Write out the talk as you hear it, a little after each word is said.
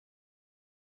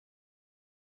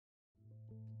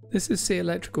This is See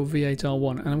Electrical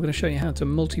V8R1 and I'm going to show you how to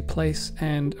multi-place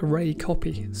and array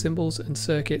copy symbols and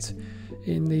circuits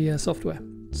in the software.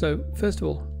 So first of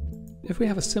all, if we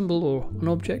have a symbol or an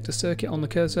object, a circuit on the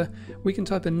cursor, we can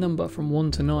type a number from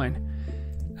 1 to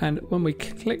 9. And when we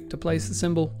click to place the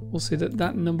symbol, we'll see that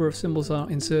that number of symbols are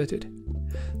inserted.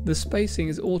 The spacing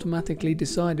is automatically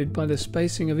decided by the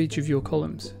spacing of each of your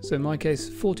columns. So in my case,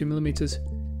 40 millimeters.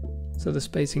 So the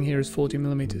spacing here is 40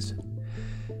 millimeters.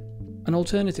 An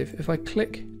alternative, if I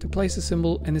click to place a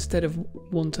symbol and instead of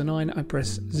 1 to 9 I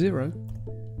press 0,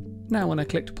 now when I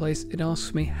click to place it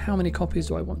asks me how many copies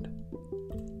do I want.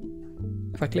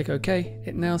 If I click OK,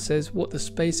 it now says what the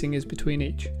spacing is between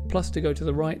each, plus to go to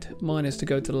the right, minus to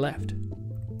go to the left.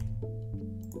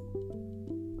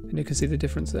 And you can see the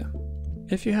difference there.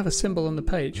 If you have a symbol on the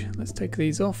page, let's take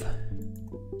these off,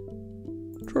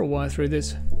 draw a wire through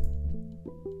this.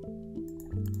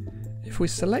 If we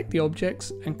select the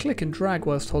objects and click and drag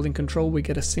whilst holding Control, we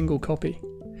get a single copy.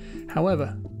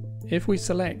 However, if we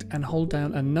select and hold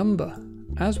down a number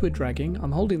as we're dragging,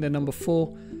 I'm holding the number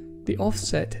 4, the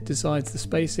offset decides the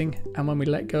spacing, and when we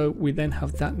let go we then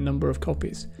have that number of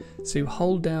copies. So you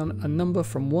hold down a number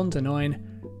from 1 to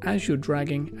 9 as you're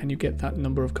dragging and you get that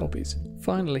number of copies.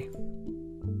 Finally,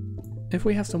 if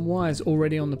we have some wires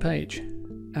already on the page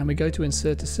and we go to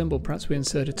insert a symbol, perhaps we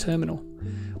insert a terminal,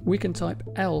 we can type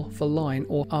L for line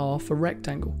or R for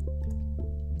rectangle.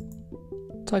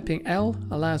 Typing L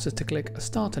allows us to click a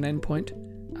start and end point,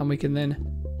 and we can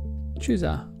then choose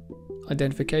our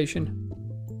identification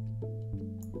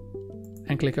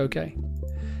and click OK.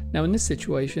 Now in this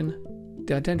situation,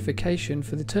 the identification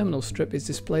for the terminal strip is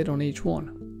displayed on each one.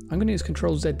 I'm going to use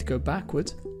Ctrl Z to go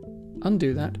backwards,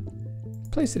 undo that,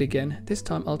 place it again. This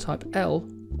time I'll type L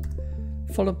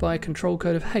followed by a control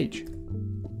code of H.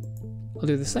 I'll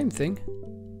do the same thing,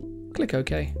 click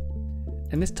OK,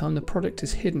 and this time the product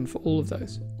is hidden for all of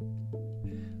those.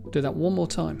 I'll do that one more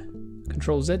time,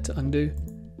 Ctrl Z to undo,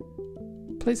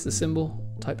 place the symbol,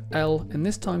 type L, and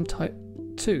this time type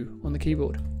 2 on the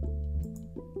keyboard.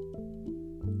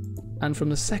 And from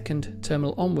the second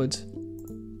terminal onwards,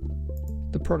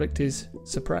 the product is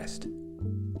suppressed.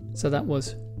 So that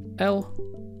was L,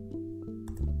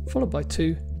 followed by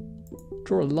 2,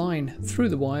 draw a line through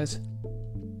the wires,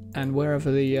 and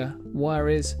wherever the wire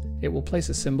is, it will place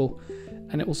a symbol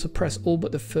and it will suppress all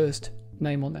but the first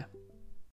name on there.